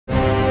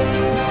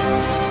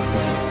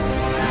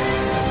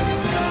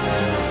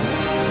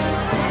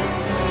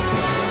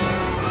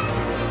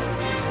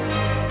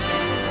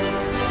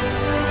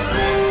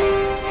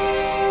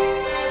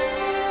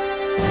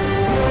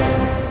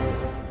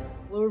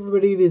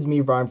is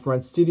me, Ryan from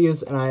Red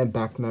Studios, and I am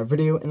back in that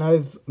video, and I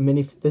have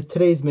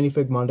today's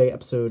Minifig Monday,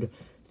 episode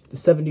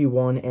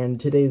 71, and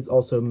today is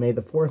also May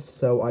the 4th,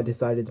 so I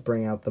decided to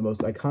bring out the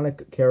most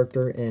iconic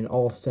character in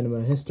all of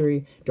cinema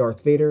history,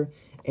 Darth Vader,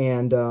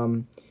 and,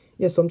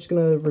 yeah, so I'm just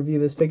going to review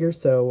this figure.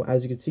 So,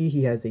 as you can see,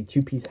 he has a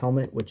two-piece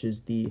helmet, which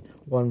is the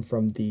one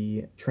from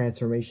the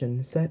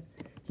transformation set.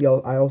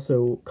 I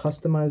also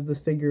customized this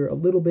figure a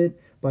little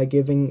bit by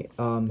giving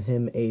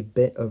him a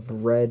bit of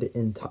red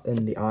in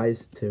the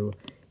eyes to,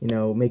 you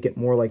know, make it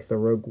more like the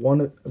Rogue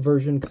One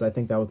version, because I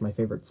think that was my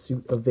favorite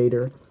suit of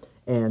Vader.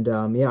 And,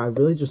 yeah, I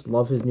really just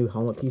love his new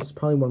helmet piece. It's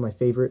probably one of my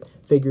favorite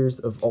figures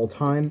of all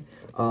time.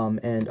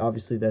 And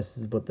obviously this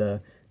is what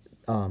the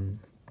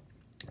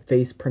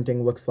face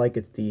printing looks like.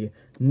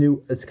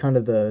 It's kind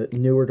of the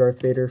newer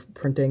Darth Vader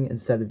printing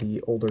instead of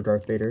the older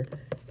Darth Vader.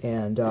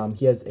 And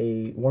he has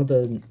one of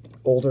the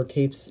older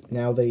capes.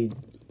 Now they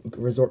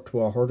resort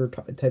to a harder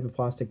type of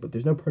plastic, but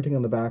there's no printing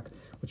on the back,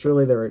 which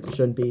really there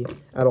shouldn't be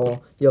at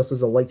all. He also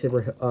has a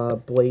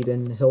lightsaber blade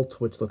and hilt,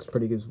 which looks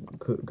pretty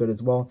good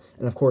as well.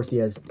 And of course, he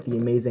has the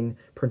amazing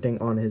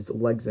printing on his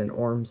legs and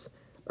arms,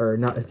 or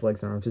not his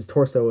legs and arms, his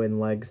torso and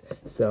legs.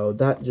 So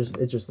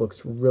it just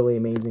looks really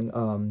amazing.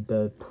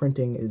 The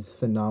printing is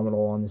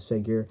phenomenal on this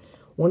figure.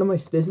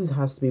 This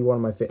has to be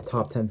one of my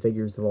top 10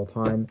 figures of all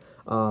time.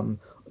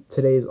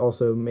 Today is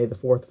also May the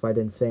 4th, if I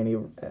didn't say any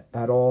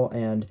at all,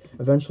 and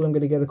eventually I'm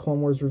going to get a Clone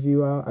Wars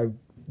review out.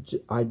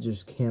 I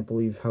just can't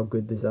believe how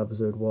good this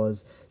episode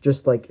was.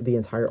 Just like the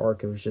entire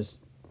arc, it was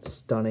just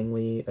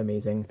stunningly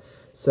amazing.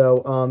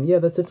 So, yeah,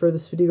 that's it for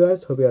this video,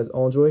 guys. Hope you guys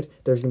all enjoyed.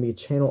 There's going to be a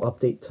channel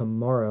update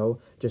tomorrow,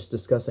 just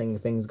discussing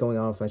things going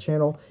on with my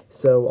channel.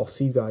 So, I'll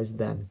see you guys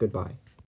then. Goodbye.